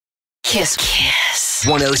Kiss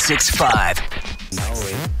 106.5.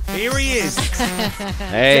 Here he is.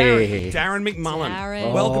 Hey. Darren McMullen.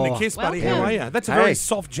 Darren. Welcome to Kiss, buddy. Welcome. How are you? That's a very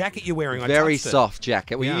soft jacket you're wearing. Very touched it. soft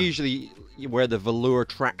jacket. We Yeah. usually wear the velour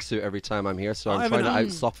tracksuit every time I'm here, so I'm haven't trying to I?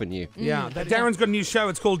 out-soften you. Yeah, Darren's got a new show.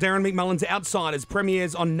 It's called Darren McMullen's Outsiders.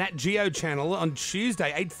 Premieres on Nat Geo channel on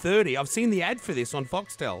Tuesday, 8:30. I've seen the ad for this on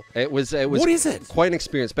Foxtel. It was What is it? quite an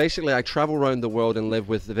experience. Basically, I travel around the world and live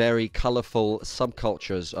with very colourful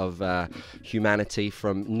subcultures of humanity,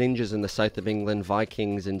 from ninjas in the south of England,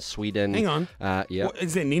 Vikings in Sweden. Hang on. Yeah. What,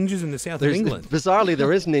 is there ninjas in the south of England? Bizarrely,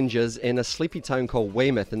 there is ninjas in a sleepy town called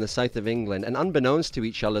Weymouth in the south of England, and unbeknownst to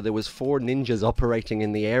each other, there was 4 ninjas operating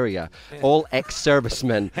in the area, all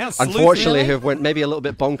ex-servicemen, How sleuth, unfortunately, really? who went maybe a little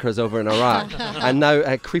bit bonkers over in Iraq, and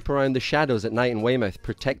now creep around the shadows at night in Weymouth,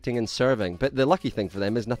 protecting and serving. But the lucky thing for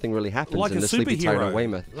them is nothing really happens Like in a the sleepy town superhero. of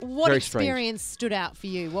Weymouth. What Very experience stood out for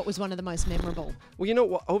you? What was one of the most memorable? Well, you know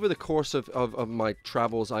what? Over the course of my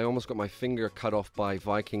travels, I almost got my finger cut off by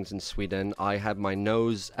Vikings in Sweden. I had my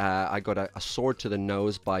nose, I got a sword to the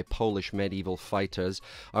nose by Polish medieval fighters.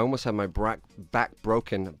 I almost had my back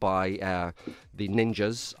broken by the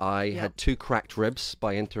ninjas. I had 2 cracked ribs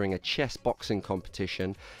by entering a chess boxing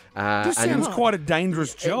competition. This sounds quite a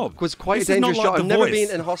dangerous job. It was quite This a is not dangerous like job. The I've never Voice.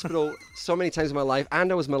 been in hospital so many times in my life,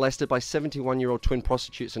 and I was molested by 71-year-old twin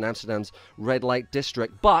prostitutes in Amsterdam's red light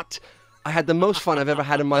district. But I had the most fun I've ever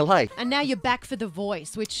had in my life. And now you're back for The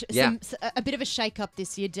Voice, which Yeah. seems a bit of a shake-up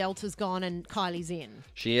this year. Delta's gone and Kylie's in.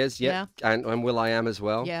 She is, yeah. And Will.i.am as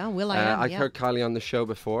well. Yeah, Will.i.am, I've yeah. heard Kylie on the show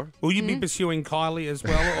before. Will you be pursuing Kylie as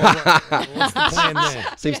well? Or what's the plan there?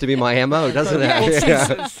 Seems to be my MO, doesn't it?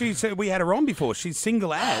 Well, she said we had her on before. She's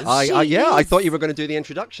single as. I thought you were going to do the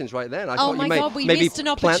introductions right then. I thought my you may God, we maybe missed an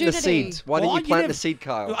plant the opportunity. seed. Why didn't you plant the seed,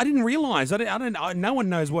 Kyle? I didn't realise. No one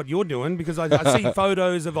knows what you're doing because I see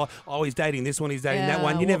photos of he's dating this one, he's dating that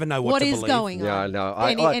one. You never know what to believe. What is going on? Yeah,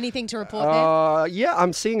 I know. Anything to report there? Yeah,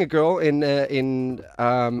 I'm seeing a girl in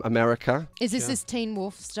America. Is this Teen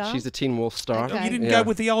Wolf star? She's a Teen Wolf star. Okay. You didn't Yeah. go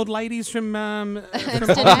with the old ladies from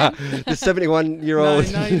Amsterdam? The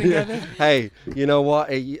 71-year-old. No, you didn't go there? Hey, you know what?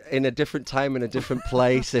 In a different time, in a different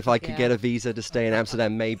place, if I could get a visa to stay in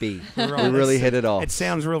Amsterdam, maybe. Right. We really hit it off. It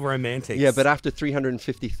sounds real romantic. Yeah, but after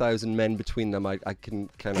 350,000 men between them, I can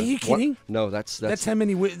kind of... Are you kidding? No, that's how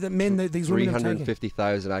many men these women have taken.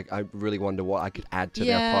 350,000. I really wonder what I could add to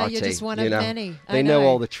Yeah, their party. you're just one of many. I They know know.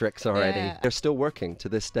 all the tricks already. Yeah. They're still working to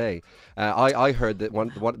this day. I heard that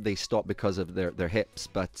what they stopped because of their hips,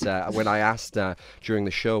 but when I asked during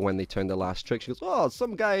the show when they turned the last trick, she goes, "Oh,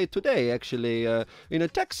 some guy today actually in a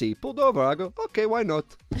taxi pulled over." I go, "Okay, why not?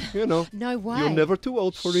 You know, No way. you're never too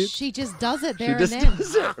old for it." She just does it She there just and then.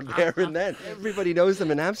 does it there and then. Everybody knows them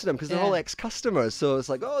in Amsterdam because they're all Yeah. ex-customers. So it's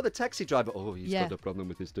like, oh, the taxi driver. Oh, he's got a problem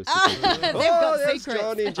with his testicle. They've got there's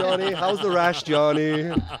secrets. Johnny. How's the rash, Johnny?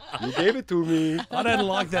 You gave it to me. I don't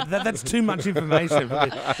like that. That's too much information.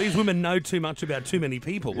 These women know too much about too many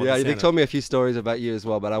people. Yeah, they told me a few stories about you as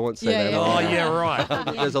well, but I won't say Yeah, them. yeah. Oh, on air. yeah, right.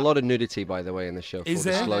 There's a lot of nudity, by the way, in the show. Full Is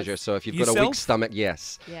there? disclosure. So if you've got a Yourself? weak stomach,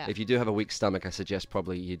 yes. Yeah. If you do have a weak stomach, I suggest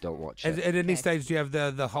probably you don't watch it. At any stage, do you have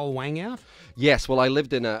the whole wang out? Yes, well, I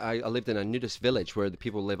lived in a nudist village where the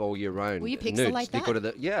people live all year round. Will you nude. pixelate They that? go to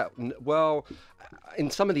the well. In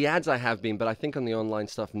some of the ads I have been, but I think on the online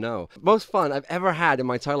stuff, no. Most fun I've ever had in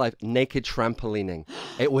my entire life, naked trampolining.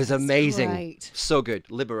 It was amazing. great. So good,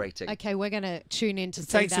 liberating. Okay, we're going to tune in to It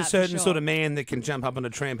see takes that a certain for sure. sort of man that can jump up on a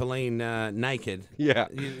trampoline naked. Yeah.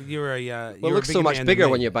 You're a. Well, you're it looks a so bigger much man bigger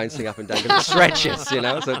than when me. you're bouncing up and down. 'Cause it stretches,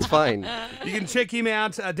 so it's fine. You can check him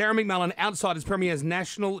out. Darren McMullen, Outsiders premieres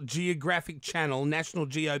National Geographic Channel, National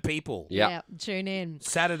Geo People. Yeah. Tune in.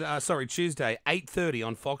 Tuesday, 8:30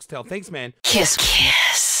 on Foxtel. Thanks, man. Kiss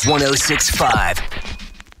 106.5.